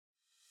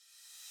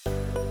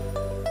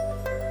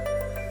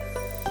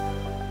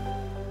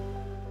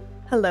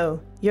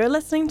Hello, you're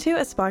listening to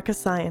A Spark of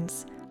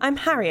Science. I'm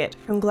Harriet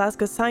from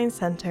Glasgow Science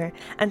Centre,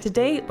 and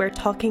today we're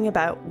talking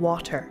about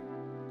water.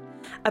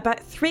 About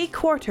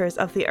 3/4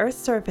 of the Earth's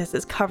surface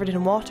is covered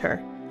in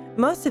water,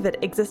 most of it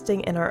existing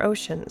in our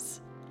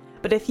oceans.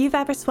 But if you've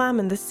ever swam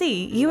in the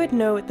sea, you would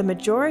know the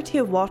majority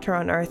of water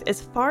on Earth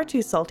is far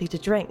too salty to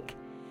drink.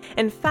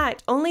 In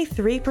fact, only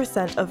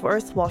 3% of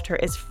Earth's water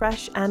is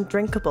fresh and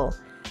drinkable,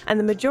 and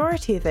the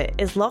majority of it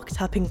is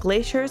locked up in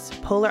glaciers,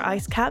 polar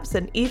ice caps,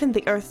 and even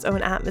the Earth's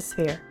own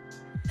atmosphere.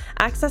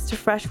 Access to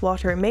fresh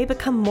water may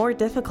become more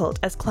difficult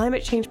as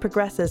climate change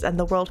progresses and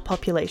the world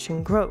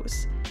population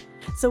grows.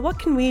 So what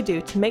can we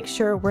do to make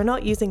sure we're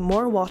not using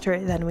more water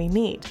than we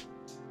need?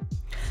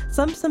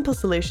 Some simple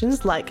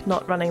solutions, like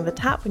not running the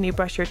tap when you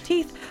brush your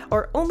teeth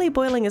or only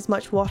boiling as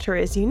much water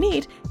as you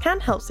need, can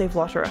help save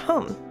water at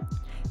home.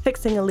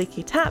 Fixing a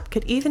leaky tap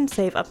could even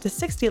save up to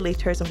 60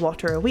 litres of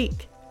water a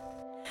week.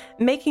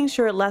 Making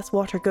sure less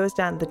water goes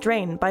down the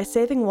drain by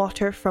saving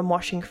water from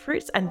washing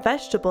fruits and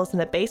vegetables in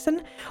a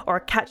basin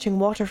or catching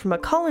water from a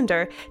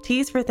colander to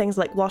use for things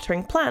like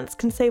watering plants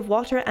can save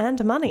water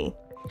and money.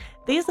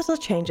 These little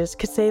changes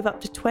could save up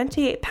to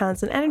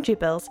 £28 in energy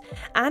bills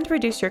and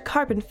reduce your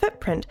carbon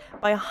footprint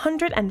by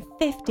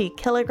 150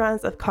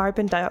 kilograms of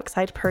carbon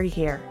dioxide per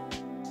year.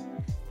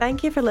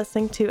 Thank you for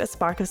listening to A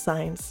Spark of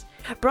Science,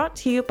 brought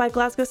to you by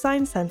Glasgow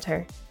Science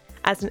Centre.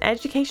 As an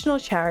educational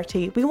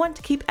charity, we want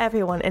to keep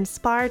everyone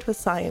inspired with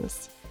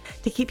science.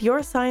 To keep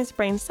your science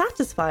brain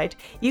satisfied,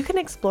 you can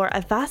explore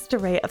a vast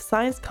array of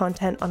science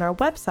content on our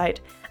website,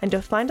 and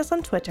you'll find us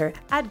on Twitter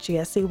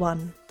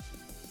 @GSC1.